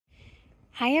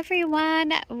Hi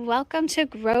everyone, welcome to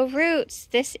Grow Roots.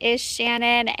 This is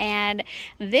Shannon and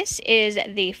this is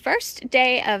the first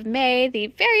day of May, the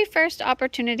very first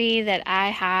opportunity that I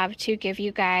have to give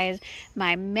you guys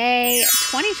my May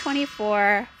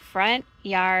 2024 front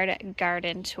yard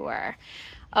garden tour.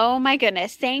 Oh my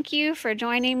goodness, thank you for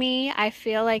joining me. I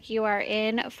feel like you are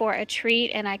in for a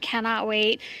treat and I cannot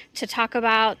wait to talk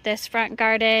about this front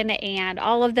garden and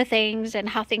all of the things and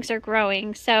how things are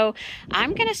growing. So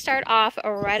I'm going to start off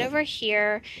right over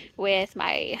here with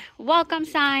my welcome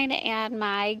sign and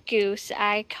my goose.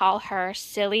 I call her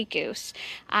Silly Goose.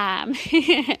 And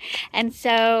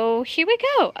so here we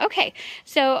go. Okay,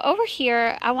 so over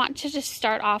here I want to just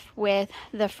start off with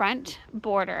the front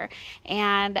border.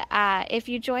 And if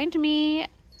you joined me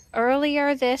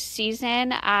earlier this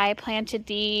season, I planted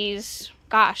these.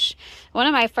 Gosh, one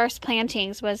of my first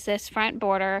plantings was this front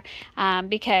border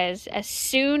because as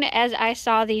soon as I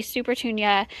saw these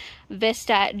Supertunia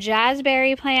Vista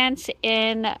jazzberry plants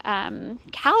in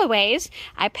Callaways,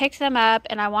 I picked them up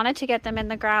and I wanted to get them in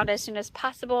the ground as soon as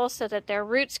possible so that their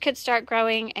roots could start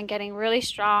growing and getting really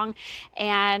strong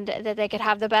and that they could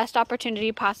have the best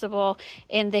opportunity possible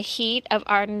in the heat of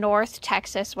our North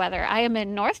Texas weather. I am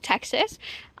in North Texas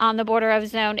on the border of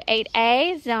Zone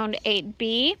 8A, Zone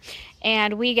 8B,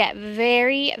 and we get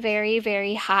very, very,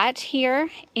 very hot here.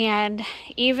 And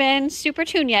even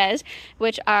Supertunias,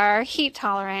 which are heat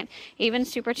tolerant, even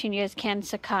Supertunias can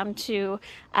succumb to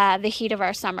the heat of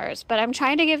our summers. But I'm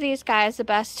trying to give these guys the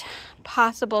best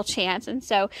possible chance. And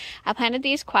so I planted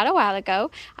these quite a while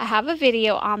ago. I have a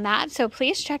video on that, so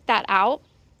please check that out.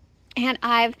 And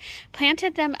I've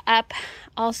planted them up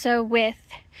also with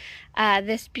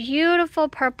this beautiful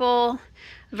purple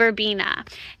verbena.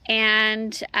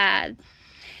 And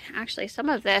actually some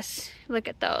of this, look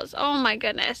at those, oh my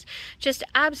goodness, just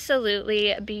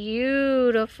absolutely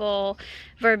beautiful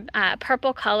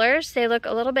purple colors. They look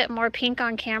a little bit more pink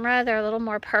on camera, they're a little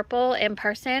more purple in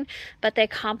person, but they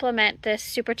complement this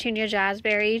Supertunia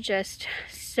jazzberry just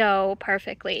so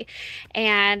perfectly.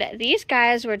 And these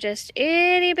guys were just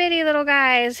itty bitty little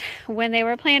guys when they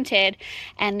were planted,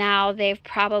 and now they've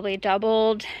probably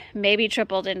doubled, maybe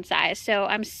tripled in size. So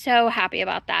I'm so happy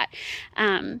about that.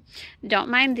 Don't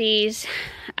mind these.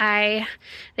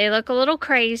 They look a little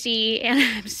crazy and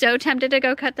I'm so tempted to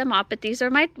go cut them off, but these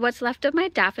are what's left of my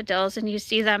daffodils, and you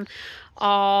see them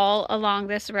all along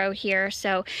this row here.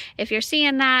 So if you're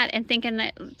seeing that and thinking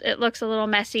that it looks a little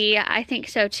messy, I think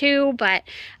so too, but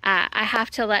I have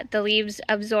to let the leaves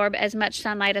absorb as much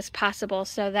sunlight as possible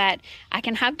so that I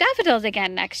can have daffodils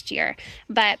again next year.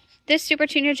 But this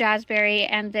Supertunia jazzberry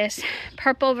and this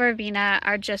purple verbena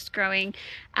are just growing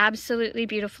absolutely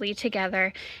beautifully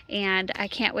together, and I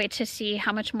can't wait to see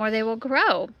how much more they will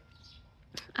grow.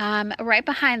 Right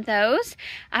behind those,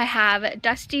 I have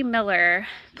Dusty Miller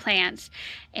plants,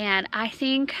 and I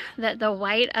think that the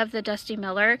white of the Dusty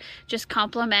Miller just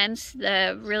complements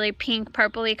the really pink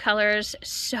purpley colors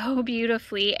so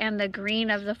beautifully, and the green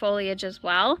of the foliage as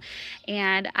well.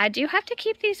 And I do have to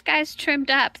keep these guys trimmed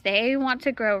up. They want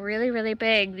to grow really, really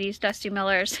big, these Dusty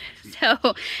Millers.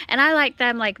 And I like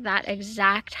them like that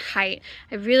exact height.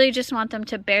 I really just want them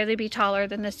to barely be taller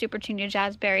than the Supertunia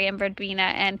jazzberry and verbena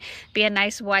and be a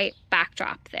nice white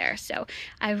backdrop there. So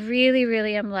I really,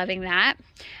 really am loving that.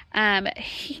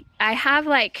 I have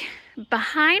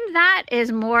behind that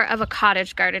is more of a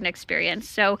cottage garden experience.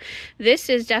 So this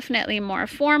is definitely more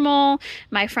formal,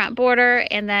 my front border,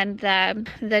 and then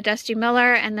the Dusty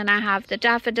Miller, and then I have the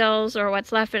daffodils, or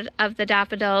what's left of the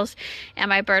daffodils, and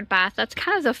my bird bath. That's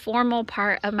kind of the formal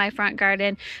part of my front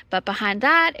garden, but behind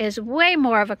that is way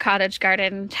more of a cottage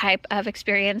garden type of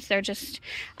experience. They're just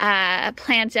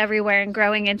plants everywhere and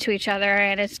growing into each other,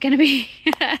 and it's going to be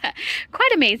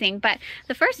quite amazing. But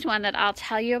the first one that I'll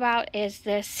tell you about is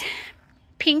this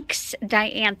Pinks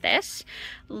Dianthus.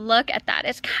 Look at that.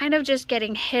 It's kind of just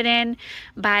getting hidden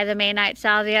by the May Night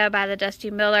Salvia, by the Dusty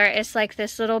Miller. It's like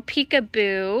this little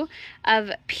peekaboo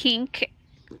of pink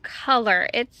color.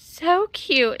 It's so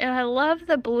cute, and I love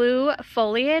the blue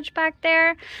foliage back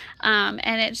there. And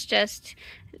it's just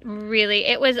really,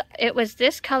 it was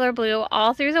this color blue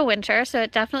all through the winter, so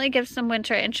it definitely gives some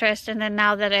winter interest. And then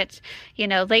now that it's,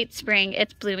 late spring,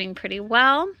 it's blooming pretty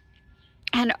well.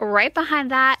 And right behind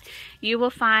that, you will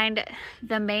find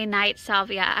the May Night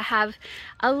Salvia. I have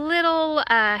a little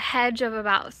hedge of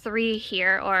about 3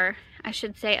 here, or I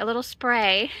should say a little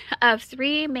spray of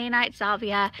 3 May Night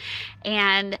Salvia.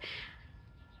 And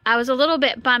I was a little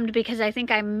bit bummed because I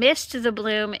think I missed the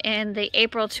bloom in the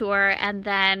April tour, and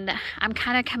then I'm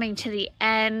kind of coming to the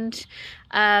end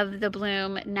of the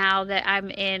bloom now that I'm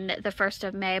in the 1st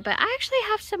of May. But I actually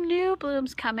have some new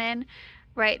blooms coming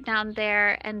right down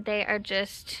there, and they are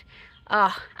just,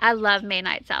 oh, I love May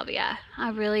Night Salvia.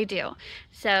 I really do.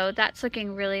 So that's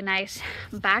looking really nice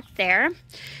back there.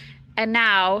 And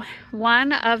now,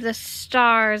 one of the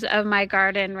stars of my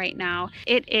garden right now,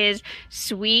 it is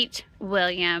Sweet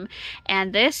William.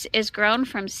 And this is grown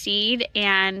from seed,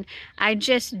 and I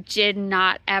just did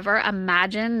not ever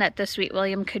imagine that the Sweet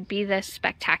William could be this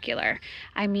spectacular.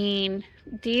 I mean,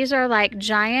 these are like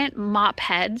giant mop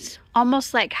heads,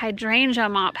 almost like hydrangea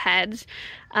mop heads,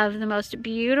 of the most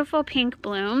beautiful pink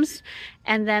blooms.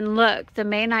 And then look, the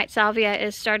May Night Salvia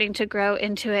is starting to grow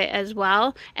into it as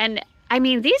well. And I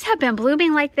mean, these have been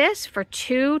blooming like this for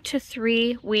 2 to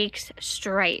 3 weeks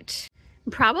straight.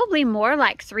 Probably more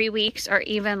like 3 weeks or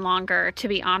even longer, to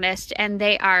be honest. And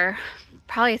they are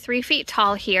probably 3 feet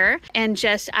tall here. And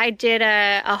just, I did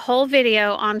a whole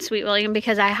video on Sweet William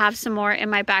because I have some more in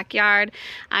my backyard.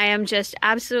 I am just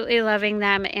absolutely loving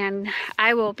them, and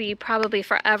I will be probably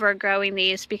forever growing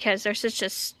these because they're such a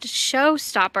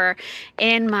showstopper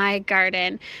in my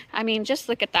garden. I mean, just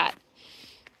look at that.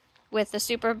 With the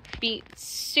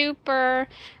Supertunia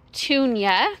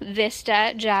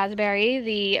Vista Jazzberry,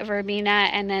 the Verbena,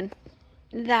 and then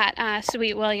that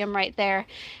Sweet William right there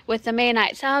with the May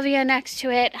Night Salvia next to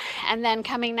it. And then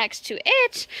coming next to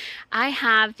it, I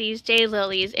have these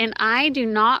daylilies, and I do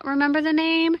not remember the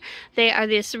name. They are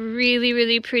this really,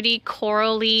 really pretty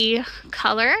corally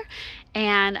color,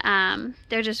 and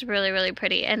they're just really, really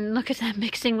pretty. And look at them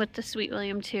mixing with the Sweet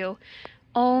William too.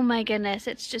 Oh my goodness,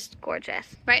 it's just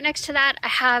gorgeous. Right next to that, I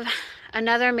have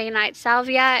another May Night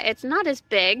Salvia. It's not as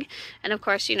big, and of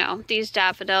course, you know, these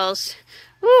daffodils.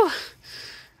 Woo!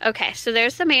 Okay, so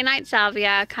there's the May Night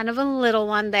Salvia, kind of a little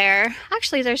one there.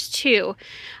 Actually, there's 2,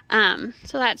 so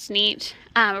that's neat.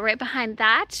 Right behind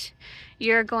that,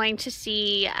 you're going to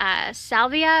see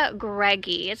Salvia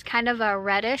Greggy. It's kind of a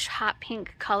reddish hot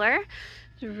pink color.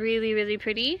 It's really, really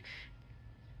pretty.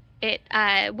 It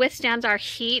withstands our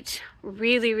heat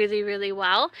really, really, really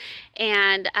well,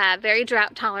 and very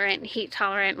drought tolerant, heat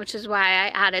tolerant, which is why I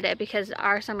added it, because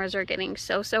our summers are getting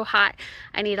so hot.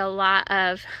 I need a lot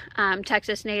of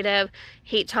Texas native,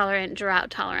 heat tolerant, drought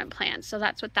tolerant plants. So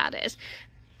that's what that is.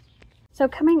 So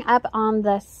coming up on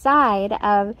the side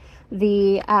of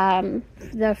the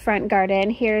front garden,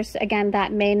 here's again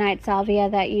that May Night Salvia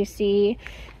that you see.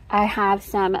 I have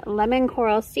some lemon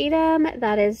coral sedum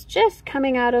that is just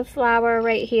coming out of flower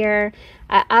right here.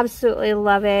 I absolutely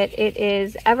love it. It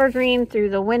is evergreen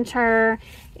through the winter,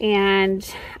 and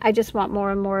I just want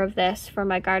more and more of this for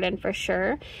my garden for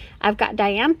sure. I've got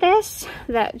dianthus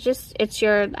that just, it's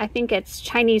your, I think it's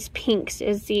Chinese pinks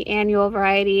is the annual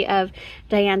variety of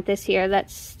dianthus here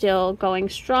that's still going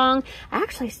strong. I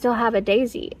actually still have a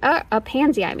daisy, a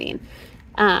pansy I mean.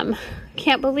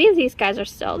 Can't believe these guys are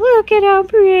still, look at how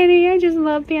pretty. I just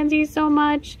love pansies so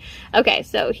much. Okay,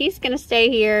 so he's gonna stay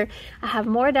here. I have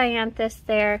more dianthus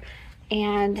there,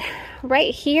 and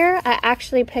right here I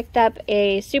actually picked up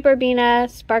a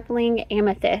Superbena sparkling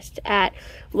amethyst at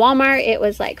Walmart. It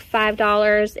was like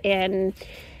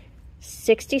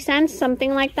 $5.60,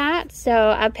 something like that.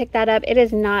 So I picked that up. It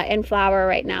is not in flower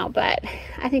right now, but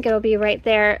I think it'll be right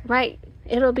there,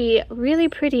 it'll be really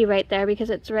pretty right there because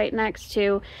it's right next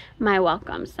to my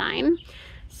welcome sign.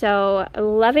 So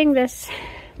loving this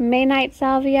May Night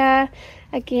Salvia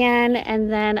again.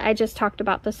 And then I just talked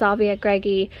about the Salvia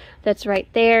Greggy that's right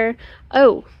there.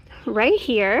 Oh, right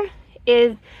here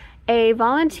is a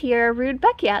volunteer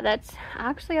Rudbeckia that's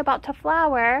actually about to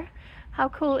flower. How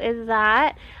cool is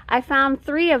that? I found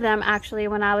 3 of them actually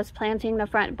when I was planting the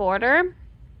front border.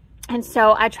 And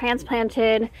so I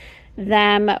transplanted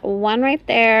them, one right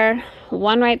there,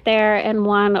 and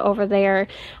one over there.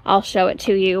 I'll show it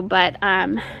to you, but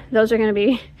those are going to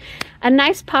be a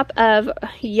nice pop of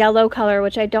yellow color,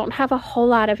 which I don't have a whole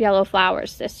lot of yellow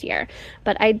flowers this year,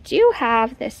 but I do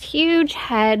have this huge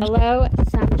head Hello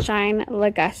Sunshine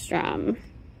Ligustrum.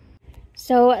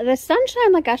 So the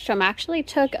Sunshine Ligustrum actually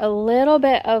took a little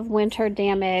bit of winter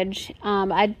damage.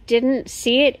 I didn't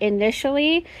see it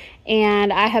initially,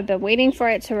 and I have been waiting for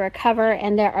it to recover,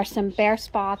 and there are some bare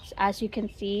spots, as you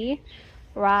can see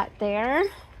right there.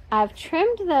 I've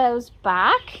trimmed those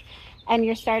back, and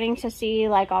you're starting to see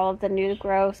like all of the new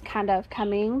growth kind of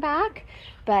coming back.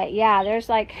 But yeah, there's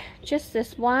like just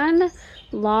this one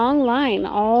long line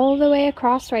all the way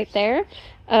across right there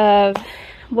of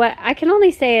what I can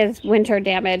only say is winter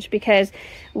damage, because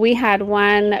we had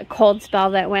one cold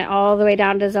spell that went all the way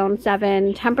down to zone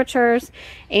 7 temperatures,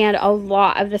 and a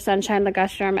lot of the Sunshine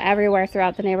Ligustrum everywhere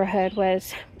throughout the neighborhood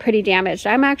was pretty damaged.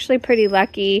 I'm actually pretty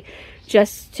lucky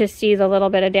just to see the little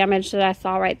bit of damage that I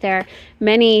saw right there.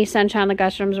 Many sunshine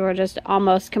ligustrums were just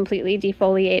almost completely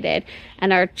defoliated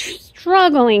and are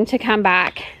struggling to come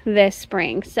back this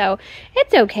spring. So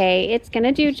it's okay. It's going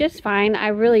to do just fine. I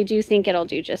really do think it'll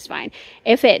do just fine.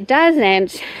 If it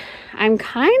doesn't, I'm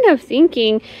kind of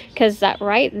thinking, because that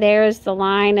right there is the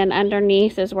line and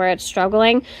underneath is where it's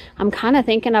struggling, I'm kind of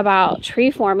thinking about tree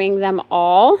forming them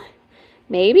all,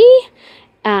 maybe,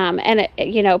 and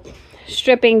you know,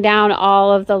 stripping down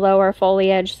all of the lower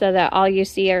foliage so that all you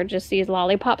see are just these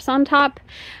lollipops on top.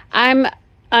 I'm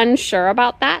unsure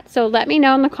about that, so let me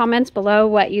know in the comments below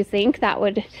what you think that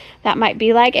might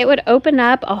be like. It would open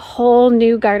up a whole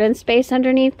new garden space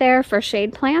underneath there for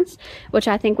shade plants, which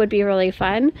I think would be really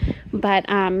fun, but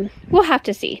we'll have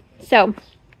to see. So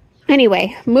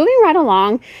anyway, moving right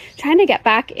along, trying to get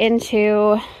back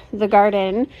into the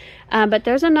garden. But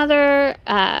there's another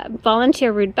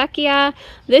volunteer rudbeckia.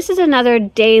 This is another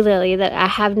daylily that I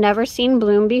have never seen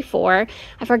bloom before.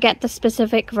 I forget the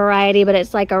specific variety, but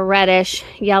it's like a reddish,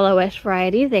 yellowish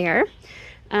variety there.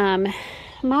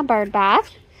 My bird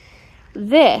bath.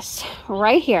 This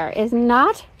right here is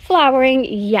not flowering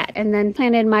yet, and then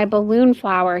planted my balloon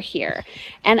flower here.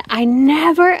 And I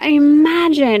never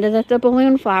imagined that the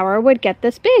balloon flower would get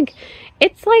this big.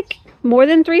 It's like more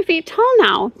than 3 feet tall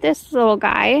now, this little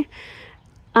guy.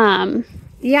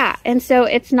 Yeah, and so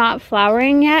it's not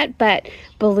flowering yet, but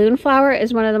balloon flower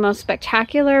is one of the most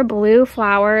spectacular blue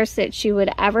flowers that you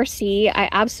would ever see. I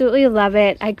absolutely love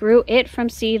it. I grew it from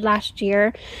seed last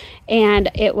year,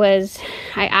 and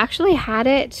I actually had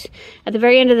it at the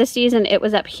very end of the season. It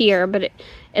was up here, but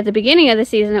at the beginning of the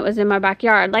season, it was in my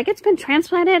backyard. Like, it's been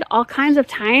transplanted all kinds of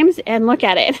times, and look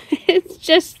at it. It's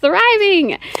just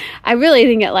thriving. I really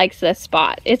think it likes this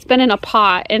spot. It's been in a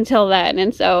pot until then,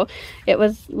 and so it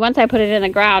was, once I put it in the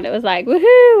ground, it was like,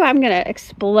 woohoo, I'm gonna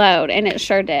explode, and it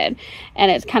sure did.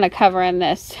 And it's kind of covering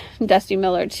this Dusty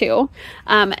Miller too.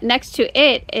 Next to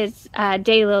it is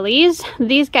daylilies.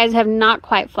 These guys have not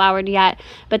quite flowered yet,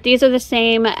 but these are the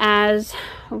same as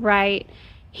right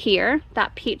here,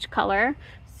 that peach color.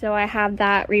 So I have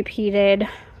that repeated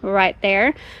right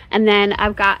there. And then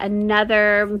I've got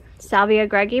another Salvia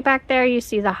Greggi back there. You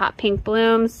see the hot pink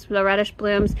blooms, the reddish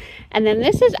blooms. And then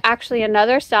this is actually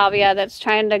another Salvia that's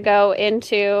trying to go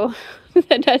into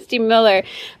the Dusty Miller.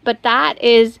 But that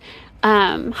is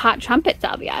hot trumpet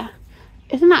Salvia.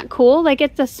 Isn't that cool? Like,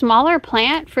 it's a smaller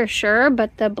plant for sure,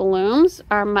 but the blooms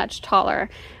are much taller.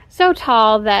 So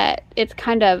tall that it's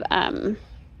kind of,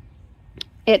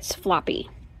 it's floppy.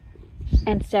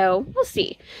 And so we'll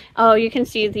see. Oh, you can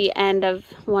see the end of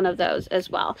one of those as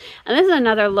well. And this is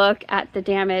another look at the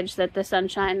damage that the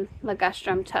sunshine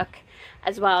ligustrum took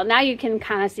as well. Now you can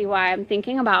kind of see why I'm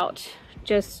thinking about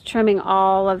just trimming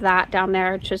all of that down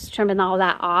there, just trimming all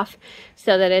that off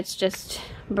so that it's just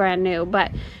brand new.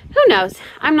 But who knows?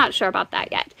 I'm not sure about that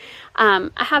yet. I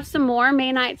have some more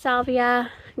May Night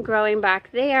Salvia growing back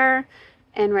there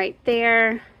and right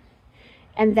there.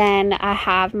 And then I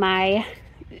have my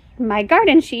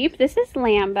garden sheep. This is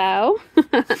Lambo.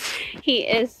 He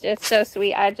is just so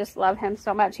sweet. I just love him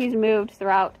so much. He's moved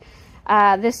throughout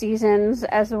the seasons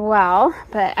as well,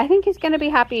 but I think he's going to be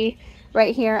happy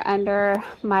right here under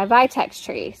my Vitex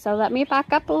tree. So let me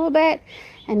back up a little bit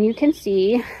and you can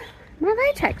see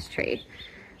my Vitex tree.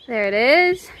 There it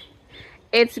is.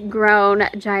 It's grown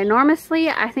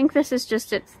ginormously. I think this is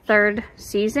just its third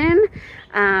season.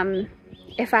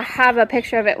 If I have a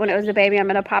picture of it when it was a baby, I'm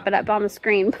going to pop it up on the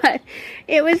screen. But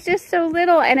it was just so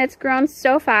little, and it's grown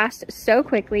so fast, so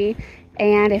quickly.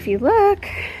 And if you look,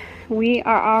 we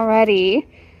are already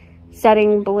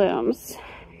setting blooms.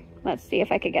 Let's see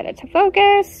if I could get it to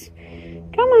focus.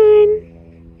 Come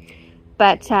on.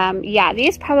 But yeah,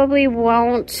 these probably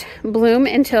won't bloom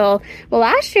until, well,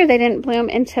 last year they didn't bloom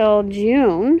until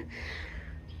June.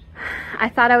 I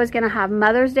thought I was going to have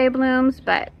Mother's Day blooms,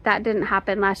 but that didn't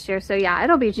happen last year. So yeah,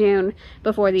 it'll be June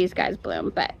before these guys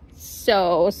bloom, but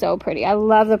so pretty. I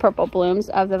love the purple blooms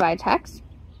of the Vitex.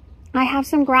 I have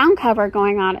some ground cover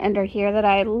going on under here that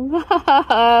I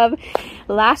love.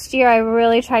 Last year, I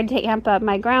really tried to amp up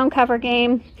my ground cover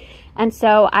game. And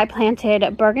so I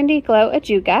planted Burgundy Glow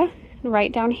Ajuga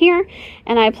right down here.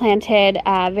 And I planted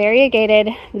variegated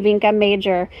Vinca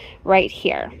Major right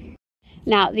here.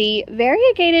 Now, the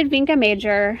variegated Vinca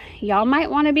Major, y'all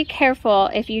might want to be careful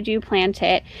if you do plant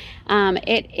it.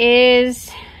 It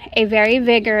is a very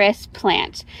vigorous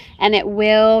plant, and it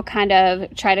will kind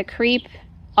of try to creep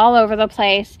all over the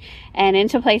place and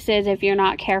into places if you're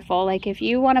not careful. Like if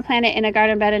you want to plant it in a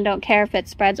garden bed and don't care if it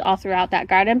spreads all throughout that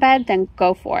garden bed, then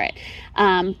go for it.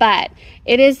 But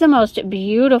it is the most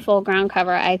beautiful ground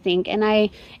cover, I think.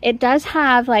 And it does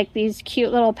have like these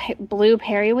cute little blue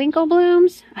periwinkle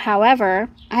blooms. However,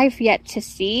 I've yet to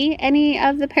see any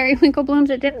of the periwinkle blooms.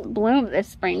 It didn't bloom this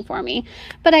spring for me,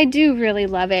 but I do really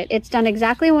love it. It's done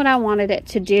exactly what I wanted it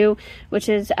to do, which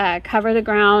is cover the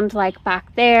ground like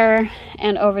back there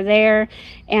and over there.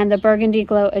 And the Burgundy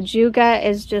Glow Ajuga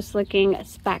is just looking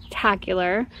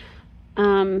spectacular.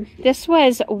 This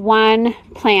was one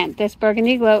plant, this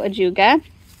Burgundy Glow Ajuga.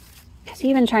 It's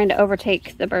even trying to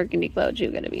overtake the Burgundy Glow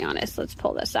Ajuga, to be honest. Let's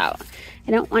pull this out.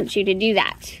 I don't want you to do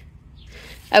that.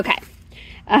 Okay.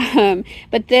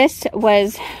 But this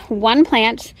was one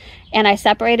plant, and I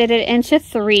separated it into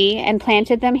 3 and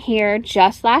planted them here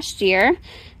just last year.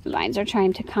 The vines are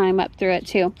trying to climb up through it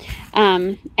too.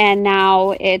 And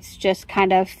now it's just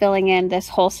kind of filling in this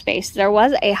whole space. There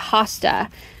was a hosta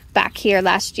back here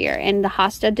last year, and the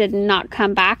hosta did not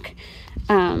come back.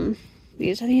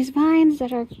 These are these vines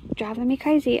that are driving me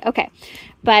crazy. Okay,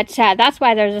 but that's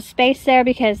why there's a space there,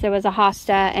 because there was a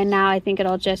hosta, and now I think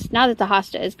it'll just, now that the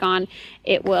hosta is gone,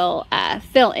 it will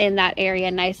fill in that area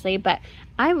nicely. But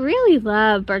I really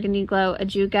love Burgundy Glow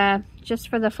Ajuga just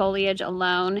for the foliage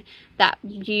alone. That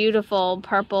beautiful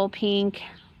purple, pink,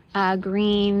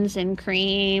 greens and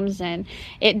creams, and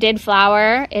it did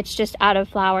flower. It's just out of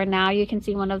flower now. You can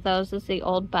see one of those is the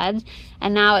old buds,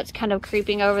 and now it's kind of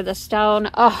creeping over the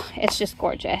stone. Oh, it's just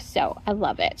gorgeous. So I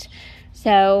love it.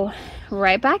 So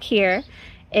right back here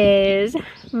is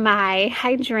my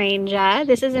hydrangea.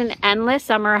 This is an endless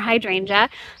summer hydrangea.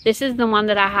 This is the one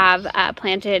that I have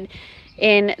planted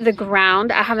in the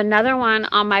ground. I have another one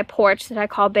on my porch that I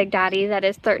call Big Daddy that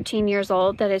is 13 years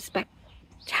old, that is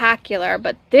spectacular,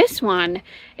 but this one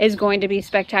is going to be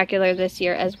spectacular this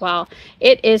year as well.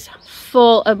 It is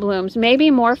full of blooms,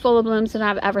 maybe more full of blooms than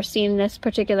I've ever seen this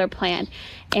particular plant.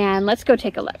 And let's go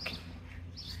take a look.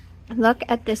 Look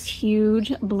at this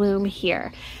huge bloom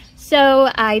here. So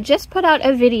I just put out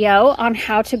a video on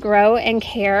how to grow and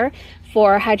care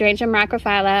for Hydrangea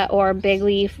macrophylla or big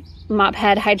leaf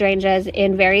mophead hydrangeas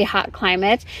in very hot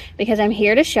climates, because I'm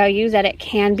here to show you that it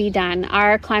can be done.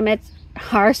 Our climates,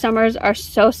 our summers are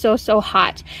so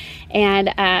hot,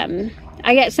 and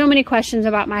I get so many questions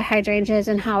about my hydrangeas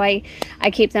and how I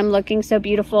keep them looking so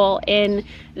beautiful in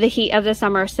the heat of the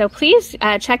summer. So please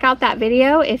check out that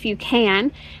video if you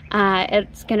can.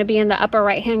 It's going to be in the upper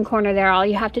right hand corner there. All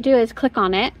you have to do is click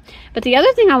on it. But the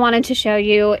other thing I wanted to show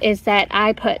you is that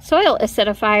I put soil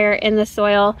acidifier in the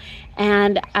soil,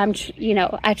 and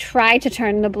I try to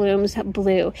turn the blooms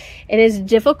blue. It is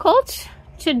difficult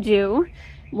to do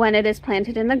when it is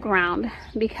planted in the ground,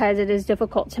 because it is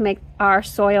difficult to make our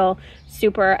soil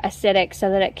super acidic so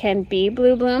that it can be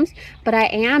blue blooms. But I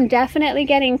am definitely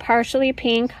getting partially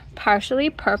pink, partially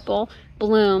purple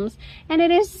blooms, and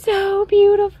it is so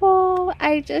beautiful.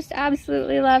 I just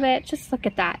absolutely love it. Just look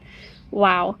at that.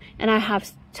 Wow. And I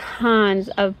have tons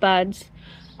of buds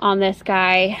on this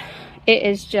guy. It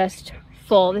is just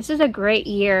full. This is a great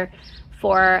year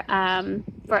for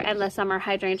endless summer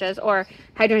hydrangeas, or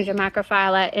Hydrangea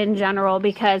macrophylla in general,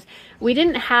 because we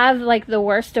didn't have like the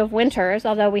worst of winters,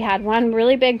 although we had one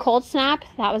really big cold snap.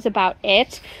 That was about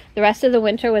it. The rest of the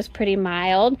winter was pretty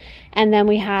mild, and then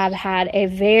we have had a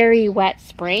very wet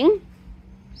spring,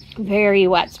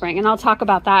 and I'll talk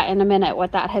about that in a minute,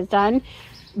 what that has done.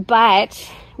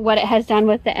 But what it has done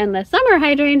with the endless summer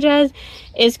hydrangeas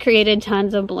is created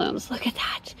tons of blooms. Look at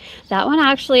that. That one,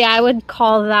 actually, I would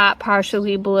call that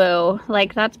partially blue.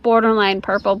 Like, that's borderline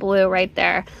purple blue right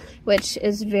there, which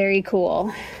is very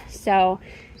cool. So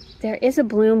there is a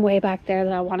bloom way back there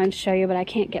that I wanted to show you, but I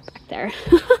can't get back there.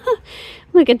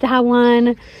 Look at that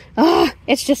one. Oh,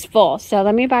 it's just full. So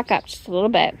let me back up just a little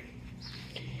bit.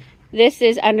 This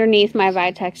is underneath my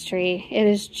Vitex tree. It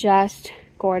is just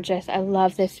gorgeous. I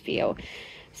love this view.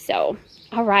 So,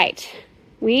 all right,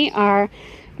 we are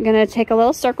going to take a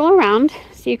little circle around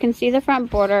so you can see the front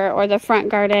border or the front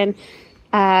garden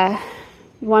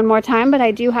one more time. But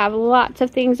I do have lots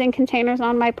of things in containers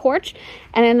on my porch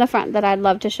and in the front that I'd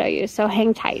love to show you. So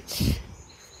hang tight.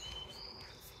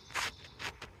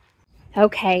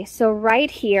 Okay, so right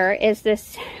here is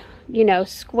this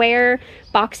square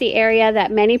boxy area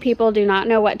that many people do not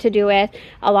know what to do with.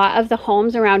 A lot of the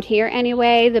homes around here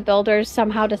anyway, the builders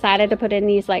somehow decided to put in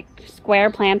these like square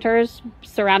planters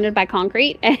surrounded by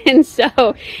concrete. And so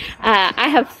I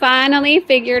have finally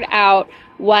figured out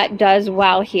what does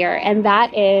well here, and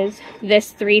that is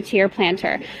this 3-tier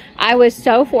planter. I was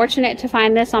so fortunate to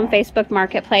find this on Facebook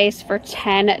Marketplace for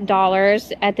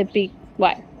 $10 at the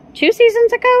 2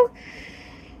 seasons ago,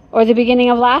 or the beginning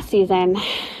of last season.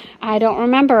 I don't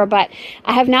remember, but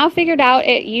I have now figured out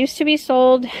it used to be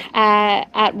sold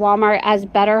at Walmart as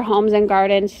Better Homes and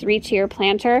Gardens 3-tier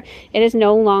planter. It is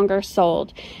no longer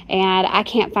sold, and I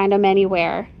can't find them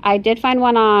anywhere. I did find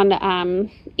one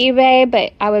on eBay,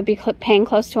 but I would be paying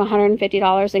close to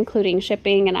 $150 including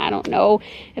shipping, and I don't know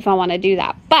if I want to do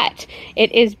that. But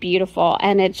it is beautiful,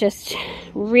 and it just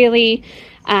really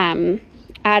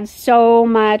adds so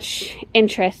much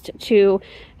interest to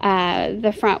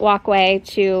the front walkway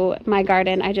to my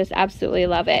garden. I just absolutely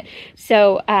love it.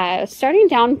 So starting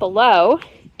down below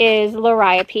is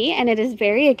Liriope, and it is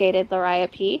variegated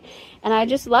Liriope, and I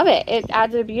just love it. It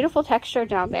adds a beautiful texture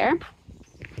down there.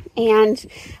 And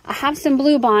I have some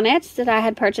Bluebonnets that I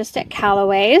had purchased at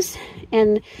Callaway's,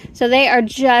 and so they are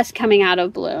just coming out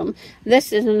of bloom.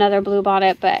 This is another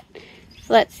Bluebonnet, but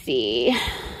let's see.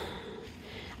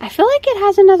 I feel like it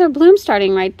has another bloom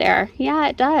starting right there. Yeah,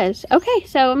 it does. Okay,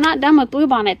 so I'm not done with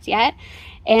Bluebonnets yet.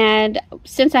 And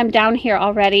since I'm down here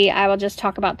already, I will just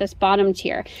talk about this bottom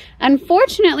tier.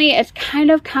 Unfortunately, it's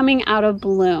kind of coming out of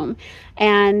bloom.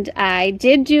 And I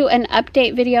did do an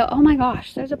update video. Oh my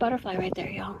gosh, there's a butterfly right there,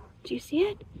 y'all. Do you see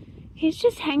it? He's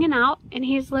just hanging out, and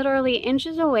he's literally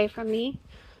inches away from me.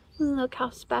 Look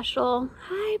how special.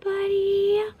 Hi,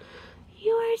 buddy.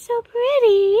 You are so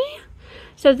pretty.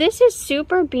 So this is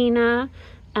Superbena.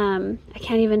 I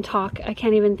can't even talk. I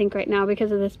can't even think right now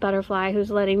because of this butterfly who's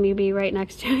letting me be right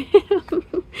next to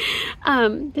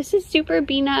him. This is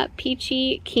Superbena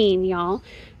Peachy Keen, y'all.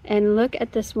 And look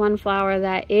at this one flower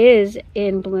that is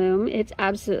in bloom. It's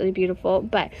absolutely beautiful.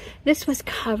 But this was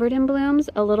covered in blooms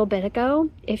a little bit ago.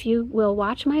 If you will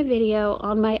watch my video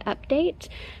on my update,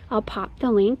 I'll pop the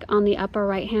link on the upper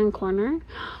right-hand corner.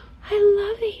 I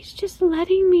love it. He's just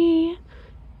letting me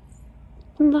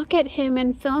look at him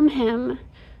and film him.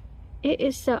 It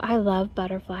is so, I love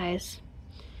butterflies.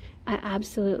 I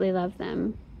absolutely love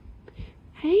them.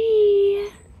 Hey,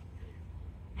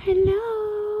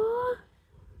 hello.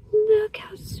 Look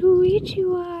how sweet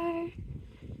you are.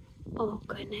 Oh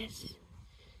goodness,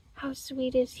 how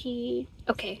sweet is he?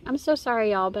 Okay, I'm so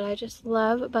sorry y'all, but I just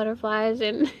love butterflies,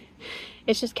 and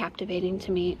it's just captivating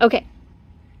to me. Okay.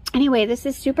 Anyway, this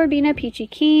is Superbena Peachy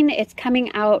Keen. It's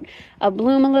coming out of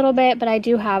bloom a little bit, but I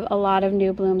do have a lot of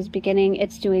new blooms beginning.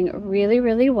 It's doing really,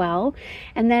 really well.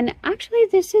 And then actually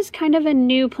this is kind of a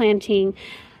new planting.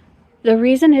 The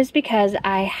reason is because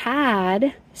I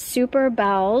had Super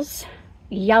Bells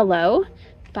Yellow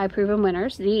by Proven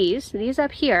Winners, these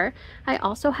up here. I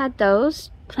also had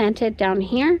those planted down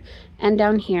here and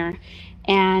down here.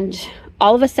 And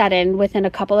all of a sudden, within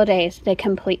a couple of days, they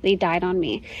completely died on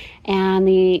me. And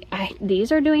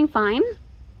these are doing fine.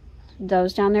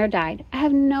 Those down there died. I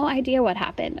have no idea what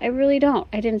happened. I really don't.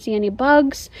 I didn't see any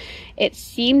bugs. It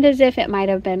seemed as if it might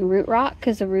have been root rot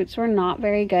because the roots were not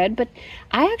very good. But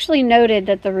I actually noted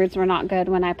that the roots were not good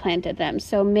when I planted them.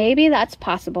 So maybe that's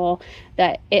possible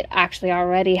that it actually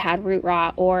already had root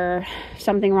rot or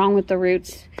something wrong with the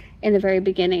roots in the very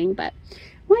beginning. But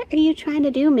what are you trying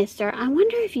to do, mister? I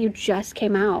wonder if you just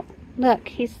came out. Look,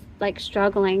 he's like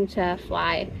struggling to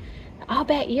fly. I'll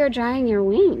bet you're drying your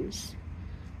wings.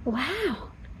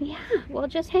 Wow. Yeah, well,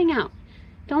 just hang out.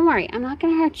 Don't worry, I'm not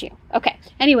gonna hurt you. Okay,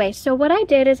 anyway, so what I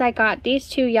did is I got these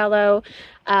two yellow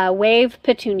wave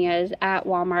petunias at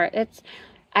Walmart.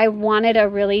 I wanted a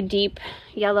really deep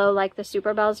yellow like the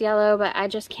Super Bells yellow, but I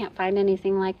just can't find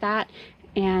anything like that.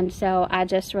 And so I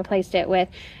just replaced it with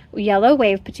yellow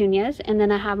wave petunias, and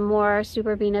then I have more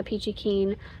Superbena Peachy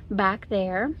Keen back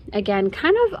there. Again,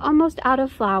 kind of almost out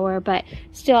of flower, but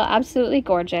still absolutely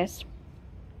gorgeous.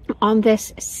 On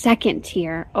this second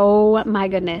tier, oh my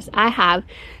goodness, I have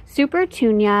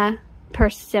Supertunia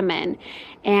Persimmon,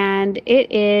 and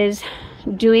it is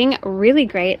doing really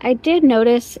great. I did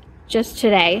notice just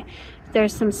today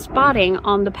there's some spotting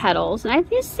on the petals, and I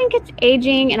just think it's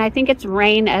aging, and I think it's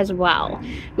rain as well.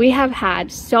 We have had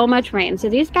so much rain, so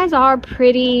these guys are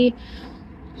pretty,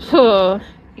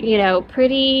 you know,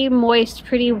 pretty moist,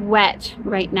 pretty wet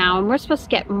right now, and we're supposed to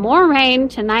get more rain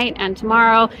tonight and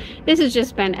tomorrow. This has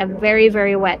just been a very,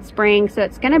 very wet spring, so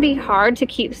it's going to be hard to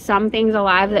keep some things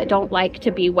alive that don't like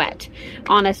to be wet,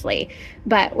 honestly.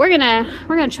 But we're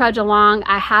gonna trudge along.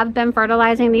 I have been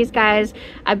fertilizing these guys.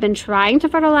 I've been trying to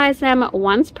fertilize them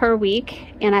once per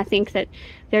week, and I think that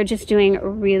they're just doing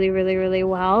really, really, really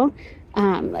well.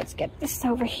 Let's get this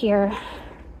over here.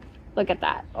 Look at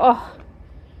that. Oh,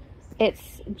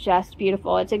 it's just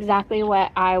beautiful. It's exactly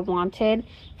what I wanted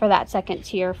for that second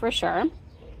tier for sure.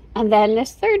 And then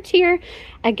this third tier,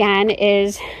 again,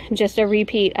 is just a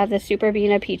repeat of the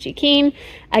Superbena Peachy Keen.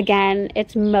 Again,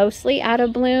 it's mostly out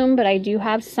of bloom, but I do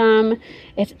have some.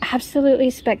 It's absolutely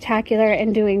spectacular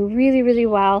and doing really, really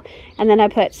well. And then I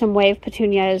put some wave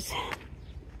petunias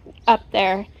up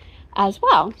there as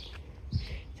well.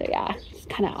 So yeah, it's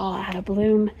kind of all out of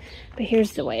bloom. But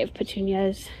here's the wave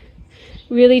petunias.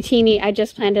 Really teeny. I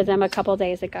just planted them a couple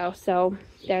days ago, so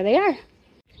there they are.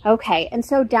 Okay, and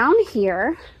so down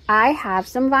here, I have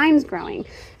some vines growing.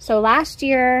 So last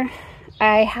year,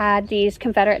 I had these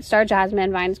Confederate Star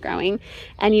Jasmine vines growing,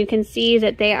 and you can see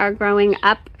that they are growing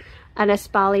up an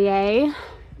espalier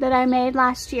that I made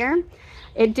last year.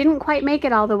 It didn't quite make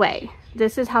it all the way.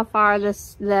 This is how far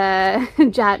the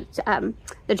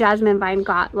jasmine vine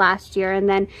got last year, and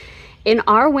then in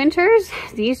our winters,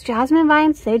 these jasmine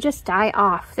vines, they just die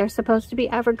off. They're supposed to be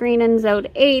evergreen in zone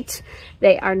 8.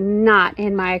 They are not,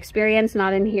 in my experience,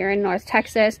 not in here in North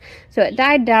Texas. So it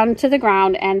died down to the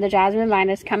ground, and the jasmine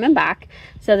vine is coming back.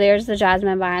 So there's the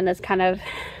jasmine vine that's kind of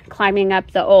climbing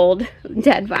up the old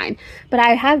dead vine. But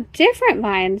I have different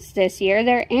vines this year.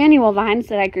 They're annual vines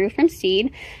that I grew from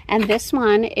seed. And this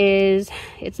one is,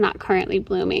 it's not currently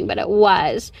blooming, but it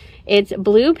was. It's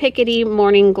Blue Pickety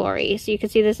Morning Glory. So you can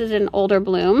see this is an older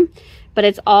bloom, but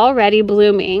it's already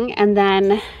blooming, and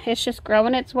then it's just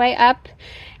growing its way up.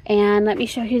 And let me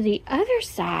show you the other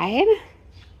side.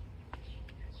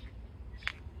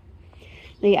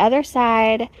 The other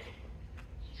side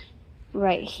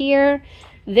right here,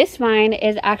 this vine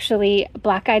is actually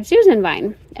Black-Eyed Susan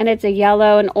vine, and it's a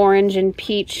yellow and orange and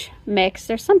peach mix.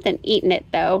 There's something eating it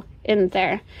though, isn't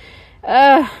there?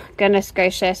 Oh, goodness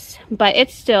gracious. But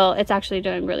it's actually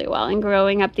doing really well and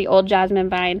growing up the old jasmine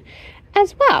vine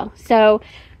as well. So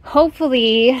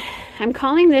hopefully, I'm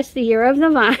calling this the year of the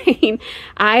vine.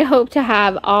 I hope to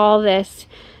have all this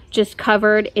just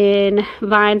covered in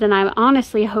vines, and I'm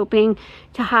honestly hoping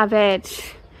to have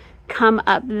it come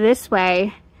up this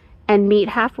way and meet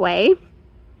halfway,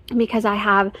 because I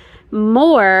have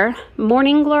more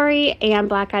Morning Glory and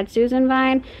Black-Eyed Susan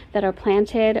vine that are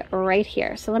planted right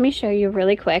here. So let me show you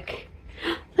really quick.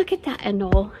 Look at that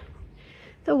anole.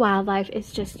 The wildlife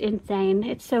is just insane.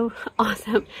 It's so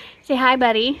awesome. Say hi,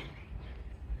 buddy.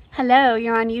 Hello,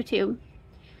 you're on YouTube.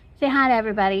 Say hi to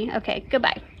everybody. Okay,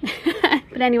 goodbye.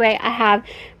 But anyway, I have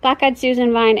Black-Eyed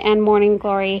Susan vine and Morning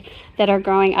Glory that are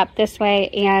growing up this way,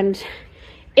 and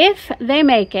if they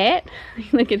make it,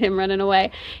 look at him running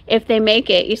away. If they make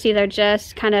it, you see they're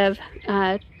just kind of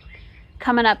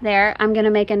coming up there. I'm going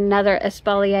to make another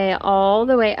espalier all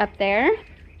the way up there,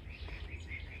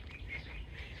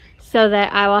 so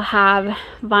that I will have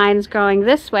vines growing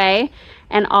this way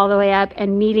and all the way up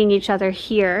and meeting each other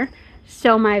here.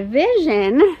 So my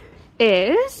vision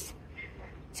is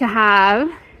to have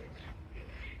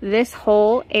this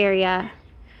whole area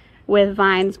with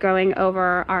vines growing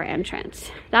over our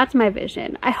entrance. That's my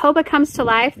vision. I hope it comes to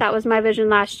life. That was my vision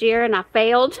last year and I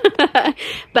failed.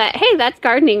 But hey, that's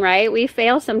gardening, right? We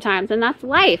fail sometimes, and that's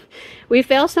life. We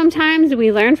fail sometimes,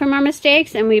 we learn from our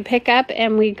mistakes, and we pick up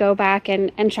and we go back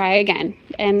and try again.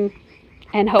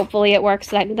 And hopefully it works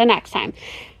the next time.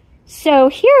 So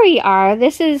here we are.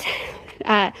 This is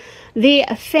the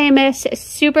famous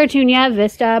Supertunia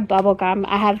Vista bubblegum.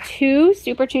 I have two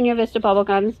Supertunia Vista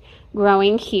bubblegums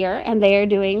growing here, and they are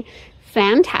doing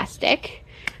fantastic.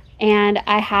 And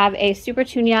I have a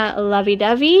Supertunia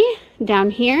lovey-dovey down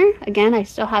here. Again, I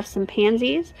still have some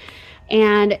pansies.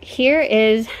 And here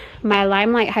is my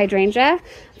limelight hydrangea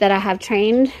that I have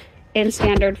trained in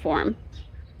standard form.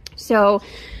 So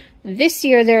this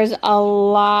year there's a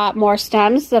lot more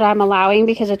stems that I'm allowing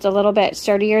because it's a little bit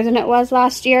sturdier than it was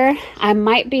last year. I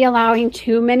might be allowing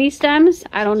too many stems.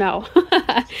 I don't know.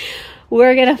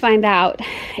 We're gonna find out.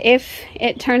 If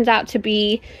it turns out to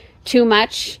be too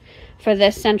much for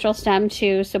this central stem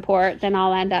to support, then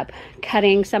I'll end up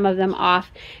cutting some of them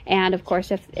off. And of course,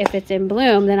 if it's in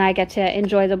bloom, then I get to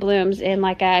enjoy the blooms in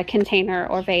like a container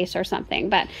or vase or something.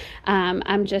 But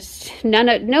I'm just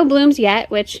no blooms yet,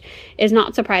 which is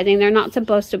not surprising. They're not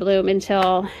supposed to bloom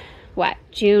until what,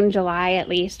 June, July at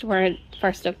least. We're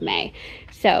 1st of May.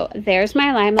 So there's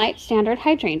my limelight standard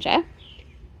hydrangea.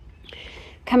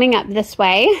 Coming up this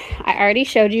way, I already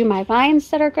showed you my vines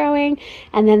that are growing,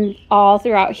 and then all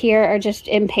throughout here are just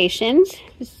impatiens.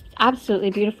 It's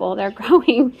absolutely beautiful. They're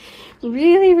growing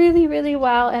really, really, really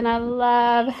well, and I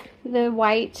love the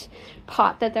white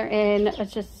pot that they're in.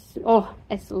 It's just, oh,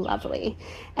 it's lovely.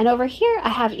 And over here, I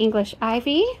have English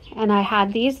ivy, and I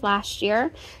had these last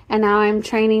year, and now I'm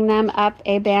training them up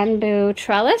a bamboo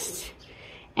trellis,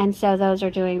 and so those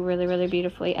are doing really, really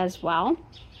beautifully as well.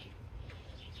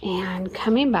 And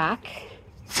coming back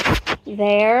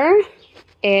there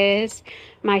is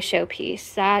my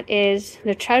showpiece. That is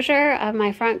the treasure of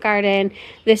my front garden.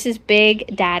 This is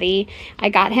Big Daddy. I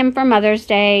got him for Mother's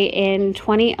Day in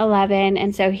 2011,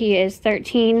 and so he is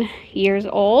 13 years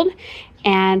old.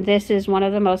 And this is one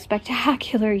of the most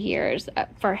spectacular years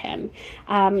for him.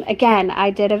 Again,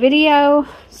 I did a video,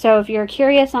 so if you're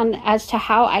curious as to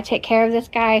how I take care of this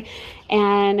guy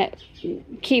and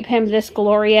keep him this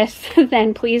glorious,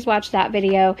 then please watch that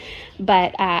video.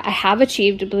 But I have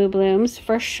achieved blue blooms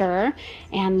for sure.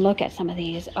 And look at some of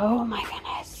these. Oh my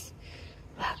goodness.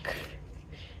 Look.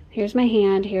 Here's my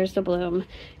hand. Here's the bloom.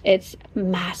 It's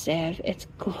massive. It's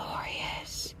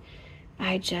glorious.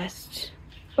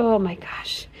 Oh my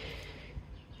gosh.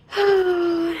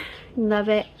 Oh, love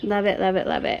it, love it, love it,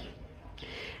 love it.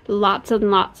 Lots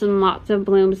and lots and lots of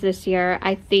blooms this year.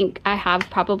 I think I have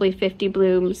probably 50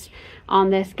 blooms on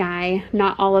this guy.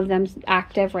 Not all of them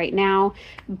active right now,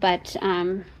 but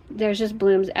there's just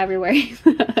blooms everywhere you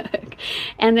look.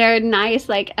 And they're nice,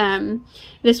 like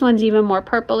this one's even more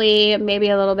purpley, maybe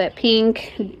a little bit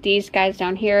pink. These guys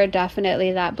down here are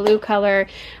definitely that blue color.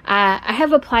 I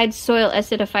have applied soil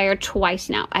acidifier twice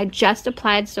now. I just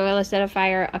applied soil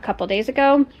acidifier a couple days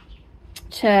ago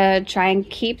to try and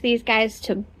keep these guys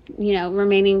to, you know,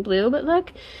 remaining blue. But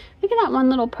look at that one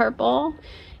little purple,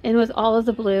 and with all of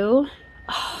the blue.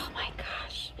 Oh my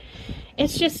gosh,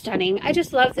 it's just stunning. I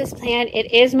just love this plant.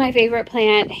 It is my favorite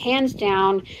plant, hands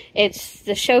down. It's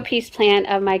the showpiece plant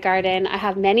of my garden. I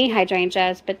have many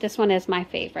hydrangeas, but this one is my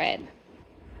favorite.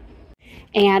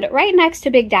 And right next to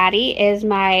Big Daddy is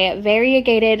my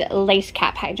variegated lace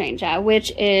cap hydrangea,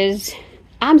 which is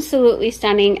absolutely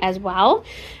stunning as well.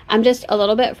 I'm just a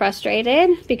little bit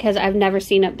frustrated because I've never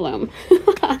seen it bloom.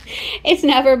 It's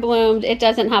never bloomed. It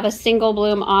doesn't have a single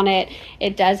bloom on it.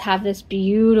 It does have this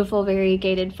beautiful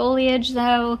variegated foliage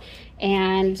though,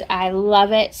 and I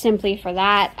love it simply for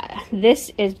that. This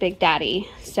is Big Daddy.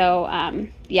 So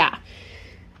yeah.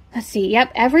 Let's see.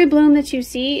 Yep, every bloom that you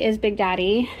see is Big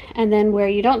Daddy. And then where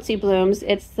you don't see blooms,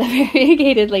 it's the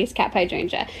variegated lace cap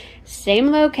hydrangea.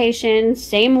 Same location,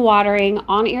 same watering,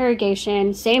 on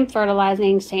irrigation, same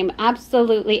fertilizing, same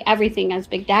absolutely everything as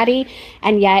Big Daddy.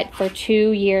 And yet for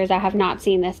 2 years, I have not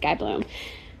seen this guy bloom.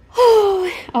 Oh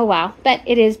wow, but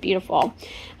it is beautiful.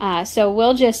 So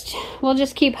we'll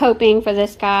just keep hoping for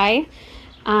this guy.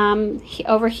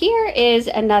 Over here is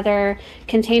another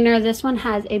container. This one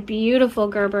has a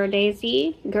beautiful Gerbera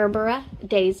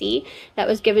daisy that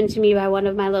was given to me by one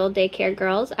of my little daycare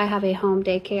girls. I have a home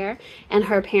daycare, and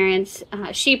her parents,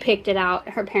 she picked it out.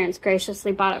 Her parents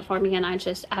graciously bought it for me, and I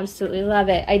just absolutely love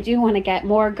it. I do want to get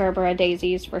more Gerbera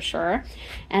daisies for sure,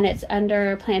 and it's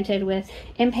planted with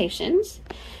impatiens.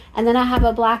 And then I have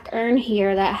a black urn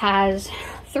here that has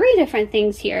 3 different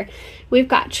things here. We've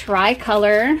got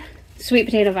tricolor sweet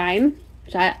potato vine,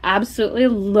 which I absolutely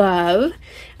love.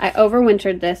 I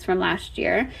overwintered this from last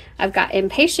year. I've got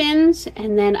impatiens,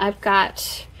 and then I've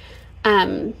got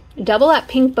double up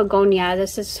pink begonia.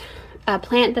 This is a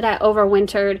plant that I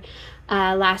overwintered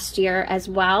last year as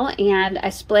well, and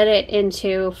I split it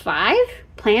into 5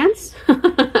 plants.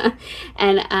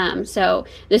 And so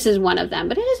this is one of them,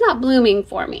 but it is not blooming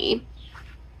for me.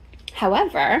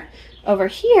 However, over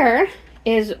here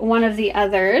is one of the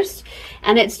others,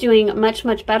 and it's doing much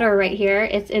better right here.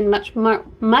 It's in much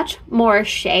more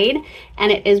shade,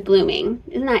 and it is blooming.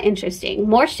 Isn't that interesting?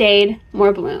 More shade,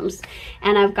 more blooms.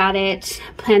 And I've got it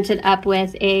planted up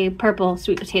with a purple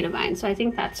sweet potato vine, so I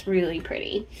think that's really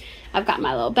pretty. I've got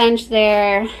my little bench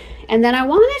there. And then I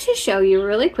wanted to show you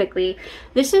really quickly,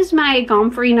 this is my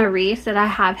gomphrena wreath that I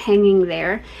have hanging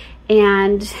there,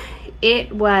 and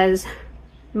it was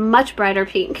much brighter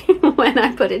pink when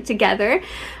I put it together.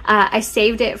 I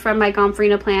saved it from my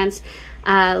gomphrena plants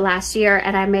last year,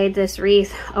 and I made this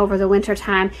wreath over the winter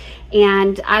time,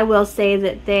 and I will say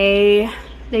that they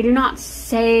do not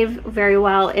save very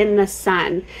well in the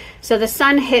sun. So the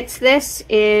sun hits this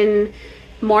in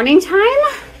morning time,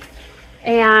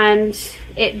 and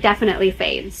it definitely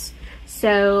fades.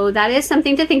 So that is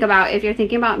something to think about. If you're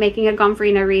thinking about making a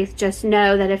gomphrena wreath, just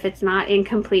know that if it's not in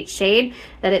complete shade,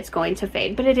 that it's going to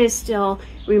fade. But it is still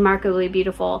remarkably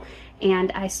beautiful,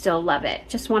 and I still love it.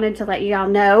 Just wanted to let you all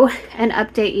know and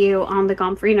update you on the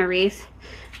gomphrena wreath.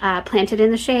 Planted in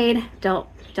the shade. Don't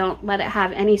let it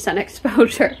have any sun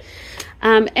exposure.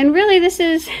 And really this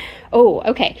is,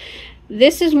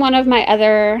 this is one of my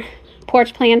other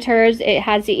porch planters. It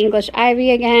has the English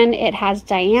ivy again. It has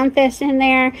dianthus in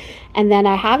there, and then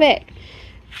I have it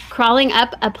crawling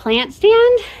up a plant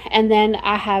stand, and then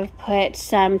I have put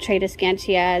some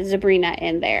Tradescantia zebrina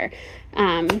in there.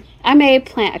 I may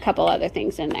plant a couple other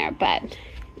things in there, but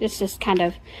It's just kind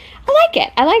of, I like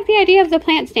it. I like the idea of the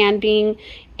plant stand being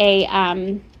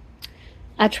a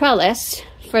trellis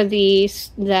for the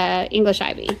English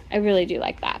ivy. I really do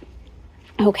like that.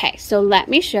 Okay, so let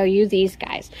me show you these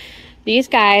guys. These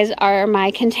guys are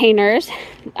my containers.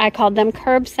 I called them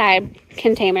curbside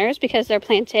containers because they're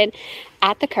planted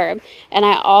at the curb. And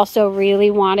I also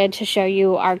really wanted to show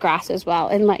you our grass as well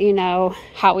and let you know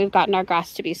how we've gotten our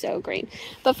grass to be so green.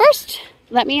 But first,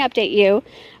 let me update you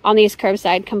on these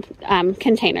curbside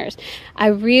containers. I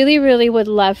really would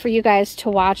love for you guys to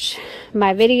watch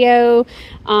my video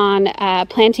on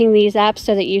planting these up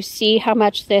so that you see how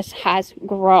much this has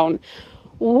grown.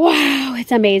 Wow,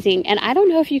 it's amazing. And I don't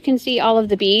know if you can see all of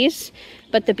the bees,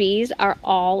 but the bees are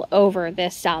all over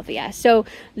this salvia. So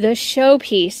the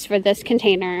showpiece for this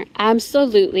container,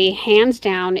 absolutely, hands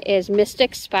down, is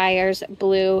Mystic Spire's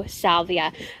blue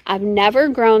salvia. I've never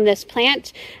grown this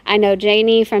plant. I know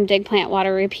Janie from Dig Plant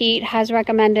Water Repeat has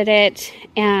recommended it,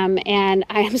 and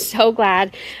I am so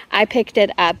glad I picked it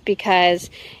up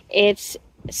because it's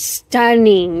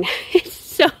stunning. It's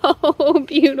so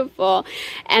beautiful,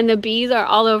 and the bees are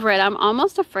all over it. I'm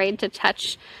almost afraid to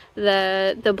touch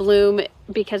the bloom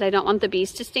because I don't want the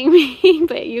bees to sting me,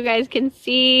 but you guys can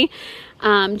see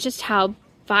just how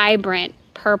vibrant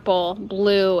purple,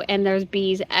 blue, and there's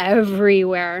bees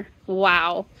everywhere.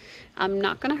 Wow. I'm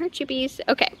not gonna hurt you, bees.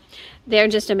 Okay, they're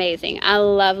just amazing. I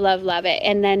love it.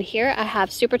 And then here I have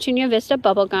Supertunia Vista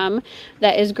bubblegum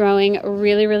that is growing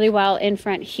really well in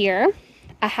front here.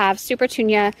 I have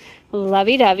Supertunia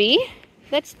Lovey-Dovey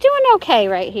that's doing okay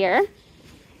right here.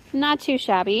 Not too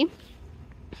shabby.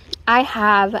 I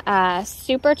have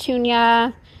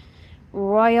Supertunia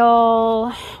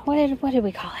Royal, what did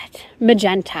we call it?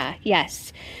 Magenta,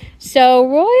 yes. So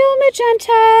Royal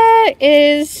Magenta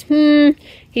is,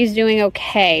 he's doing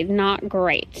okay, not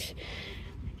great.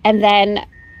 And then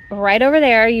right over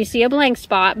there, you see a blank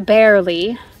spot,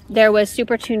 barely. There was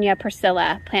Supertunia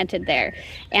Priscilla planted there.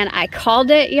 And I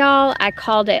called it, y'all. I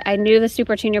called it. I knew the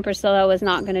Supertunia Priscilla was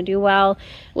not going to do well,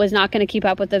 was not going to keep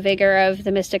up with the vigor of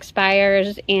the Mystic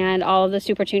Spires and all of the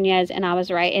Supertunias, and I was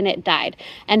right, and it died.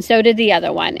 And so did the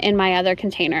other one in my other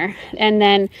container. And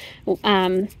then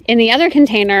in the other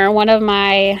container, one of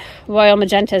my Royal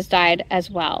Magentas died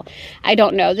as well. I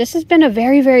don't know. This has been a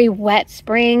very wet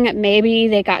spring. Maybe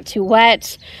they got too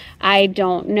wet. I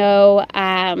don't know.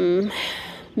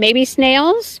 Maybe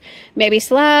snails, maybe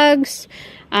slugs.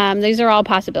 These are all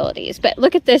possibilities. But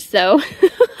look at this, though.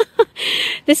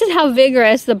 This is how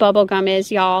vigorous the bubblegum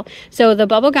is, y'all. So the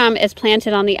bubblegum is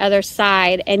planted on the other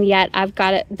side, and yet I've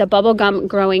got the bubblegum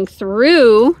growing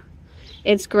through.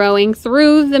 It's growing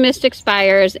through the Mystic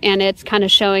Spires, and it's kind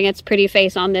of showing its pretty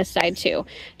face on this side, too.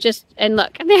 And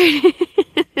look, there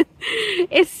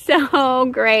it's so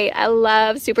great. I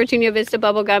love Supertunia Vista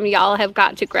bubblegum. Y'all have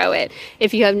got to grow it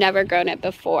if you have never grown it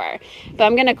before. But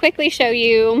I'm going to quickly show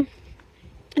you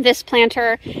this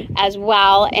planter as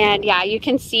well. And yeah, you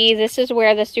can see this is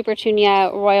where the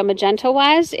Supertunia Royal Magenta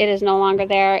was. It is no longer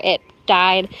there. It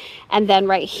died. And then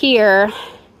right here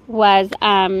was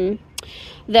the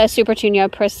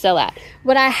Supertunia Priscilla.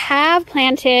 What I have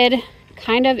planted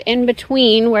kind of in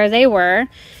between where they were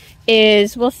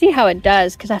is, we'll see how it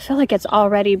does because I feel like it's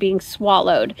already being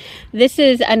swallowed. This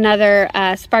is another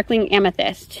sparkling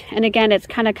amethyst, and again, it's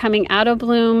kind of coming out of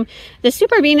bloom. The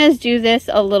Superbenas do this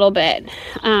a little bit.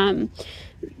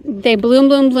 They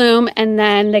bloom, and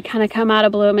then they kind of come out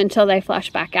of bloom until they flush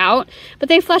back out, but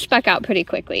they flush back out pretty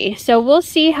quickly. So we'll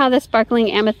see how the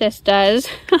sparkling amethyst does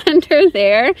under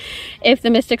there if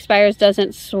the Mystic Spires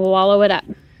doesn't swallow it up.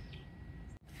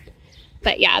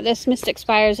 But yeah, this Mystic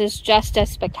Spires is just as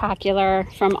spectacular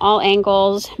from all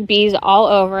angles, bees all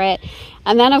over it.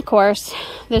 And then of course,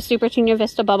 the Supertunia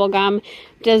Vista bubblegum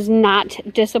does not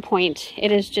disappoint.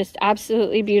 It is just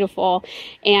absolutely beautiful.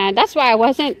 And that's why I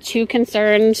wasn't too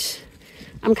concerned.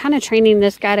 I'm kind of training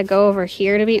this guy to go over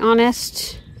here, to be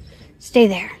honest. Stay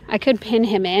there. I could pin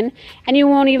him in, and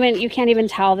you can't even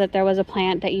tell that there was a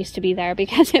plant that used to be there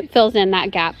because it fills in that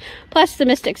gap. Plus the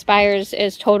Mystic Spires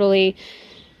is totally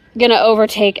gonna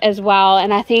overtake as well,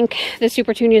 and I think the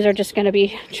Supertunias are just gonna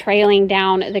be trailing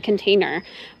down the container.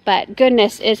 But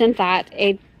goodness, isn't that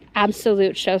a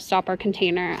absolute showstopper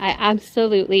container? I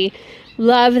absolutely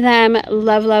love them.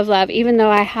 Love, even though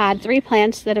I had 3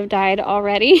 plants that have died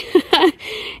already.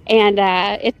 And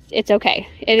it's okay.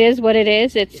 It is what it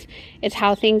is. It's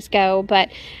how things go. But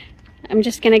I'm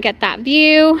just gonna get that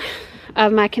view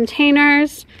of my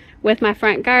containers with my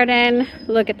front garden.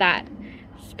 Look at that.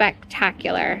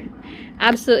 spectacular.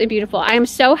 Absolutely beautiful. I am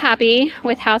so happy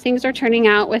with how things are turning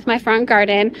out with my front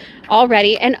garden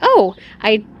already. And oh,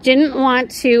 I didn't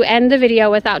want to end the video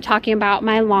without talking about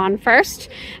my lawn first.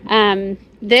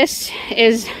 This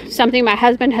is something my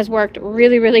husband has worked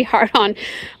really, really hard on,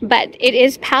 but it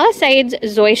is Palisades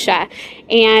zoysia.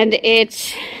 And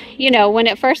it's, you know, when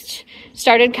it first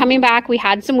started coming back, we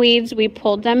had some weeds, we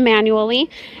pulled them manually.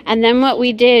 And then what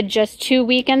we did just 2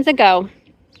 weekends ago,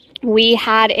 we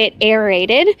had it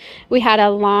aerated. We had a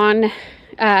lawn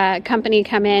company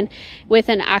come in with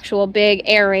an actual big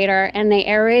aerator, and they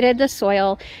aerated the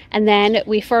soil, and then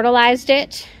we fertilized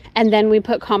it, and then we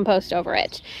put compost over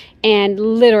it. And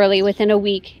literally within a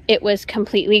week, it was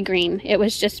completely green. It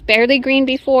was just barely green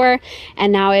before,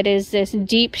 and now it is this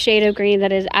deep shade of green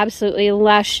that is absolutely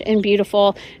lush and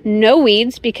beautiful. No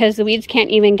weeds, because the weeds can't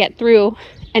even get through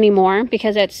anymore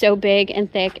because it's so big and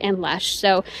thick and lush.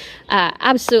 So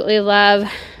absolutely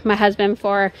love my husband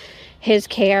for his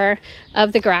care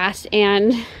of the grass,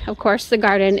 and of course the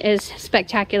garden is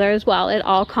spectacular as well. It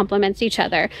all complements each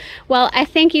other. Well, I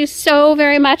thank you so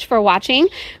very much for watching.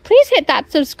 Please hit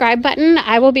that subscribe button.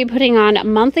 I will be putting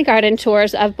on monthly garden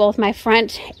tours of both my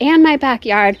front and my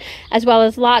backyard, as well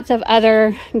as lots of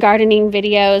other gardening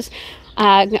videos,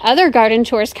 other garden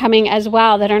tours coming as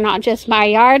well that are not just my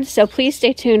yard. So please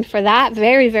stay tuned for that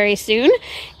very, very soon.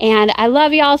 And I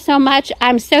love y'all so much.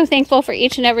 I'm so thankful for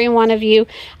each and every one of you.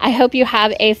 I hope you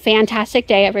have a fantastic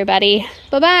day, everybody.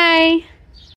 Bye-bye.